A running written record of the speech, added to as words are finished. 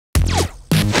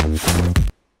What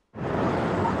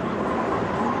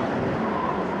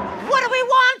do we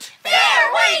want?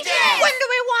 Fair wages! When do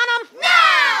we want them?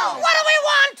 Now! What do we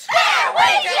want? Fair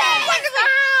wages! When do we...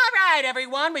 All right,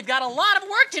 everyone, we've got a lot of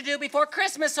work to do before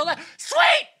Christmas, so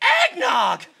Sweet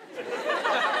eggnog!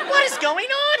 What is going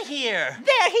on here?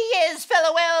 There he is,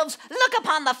 fellow elves. Look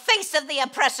upon the face of the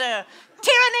oppressor.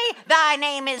 Tyranny, thy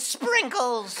name is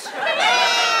Sprinkles.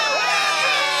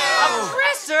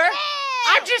 Oppressor?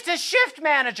 I'm just a shift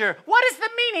manager. What is the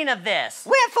meaning of this?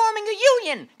 We're forming a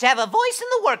union to have a voice in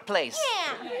the workplace.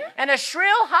 And a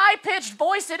shrill, high-pitched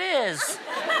voice it is.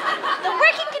 The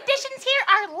working conditions here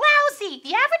are lousy.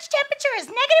 The average temperature is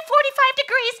 -45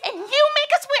 degrees, and you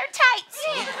make us wear tights.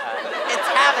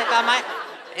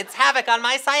 It's havoc on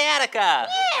my sciatica.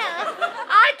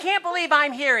 I can't believe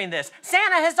I'm hearing this.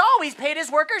 Santa has always paid his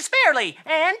workers fairly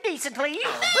and decently.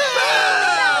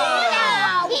 No.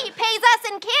 He pays us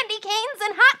in candy canes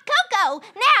and hot cocoa.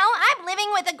 Now I'm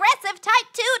living with aggressive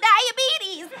type 2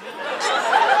 diabetes.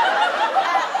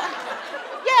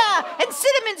 Yeah, and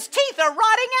Cinnamon's teeth are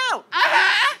rotting out.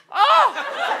 Oh!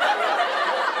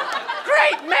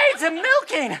 Great maids of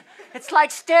milking! It's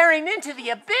like staring into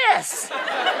the abyss.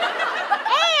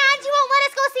 And you won't let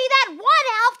us go see that one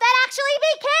elf that actually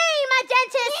became a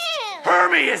dentist.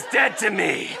 Hermie is dead to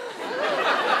me.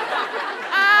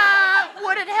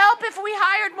 Would it help if we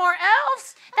hired more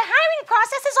elves? The hiring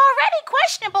process is already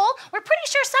questionable. We're pretty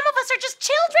sure some of us are just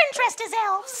children dressed as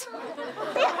elves.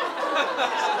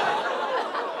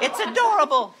 It's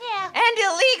adorable. Yeah. And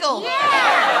illegal. Yeah.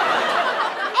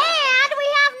 And we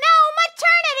have no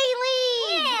maternity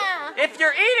leave. Yeah. If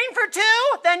you're eating for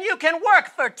two, then you can work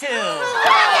for two.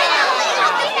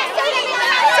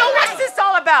 So what's this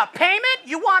all about? Payment?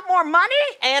 You want more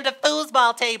money? And a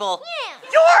foosball table.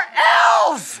 You're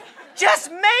elves!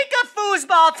 Just make a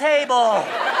foosball table.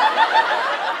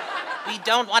 We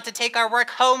don't want to take our work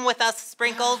home with us,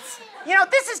 Sprinkles. You know,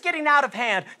 this is getting out of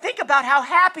hand. Think about how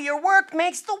happy your work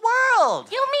makes the world.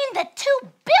 You mean the 2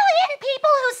 billion people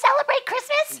who celebrate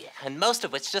Christmas? And most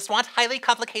of which just want highly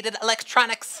complicated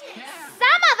electronics.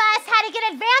 Some of us had to get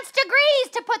advanced degrees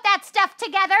to put that stuff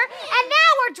together, and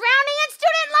now we're drowning in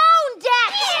student loan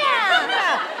debt.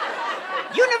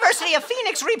 University of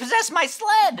Phoenix repossessed my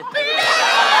sled.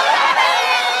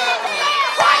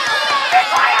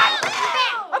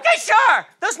 Okay, sure.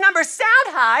 Those numbers sound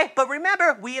high, but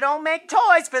remember, we don't make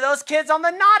toys for those kids on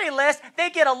the naughty list. They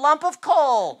get a lump of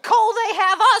coal. Coal they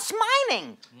have us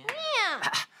mining.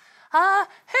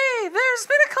 Hey, there's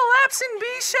been a collapse in B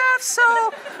shaft,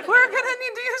 so we're gonna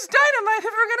need to use dynamite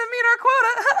if we're gonna meet our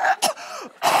quota.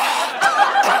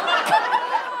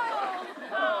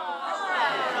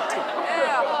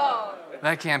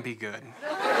 That can't be good.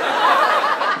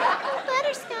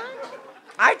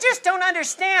 I just don't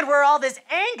understand where all this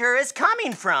anger is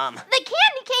coming from. The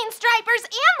candy cane stripers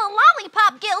and the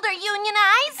lollipop guild are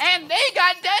unionized. And they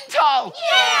got dental.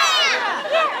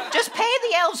 Yeah! Just pay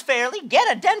the elves fairly, get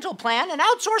a dental plan, and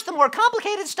outsource the more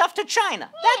complicated stuff to China.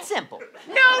 That's simple.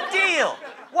 No deal.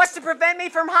 What's to prevent me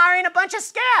from hiring a bunch of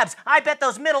scabs? I bet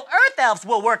those Middle-earth elves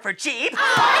will work for cheap.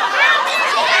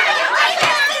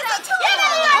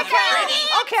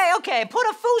 Okay. Put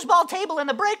a foosball table in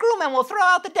the break room and we'll throw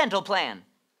out the dental plan.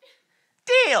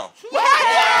 Deal.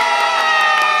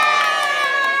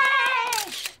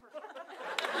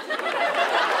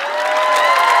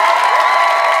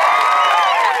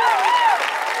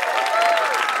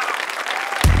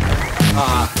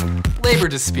 Labor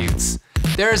disputes.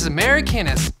 They're as American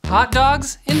as hot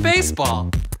dogs in baseball.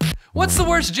 What's the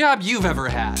worst job you've ever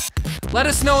had? Let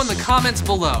us know in the comments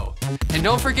below. And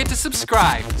don't forget to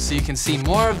subscribe so you can see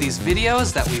more of these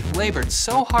videos that we've labored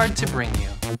so hard to bring you.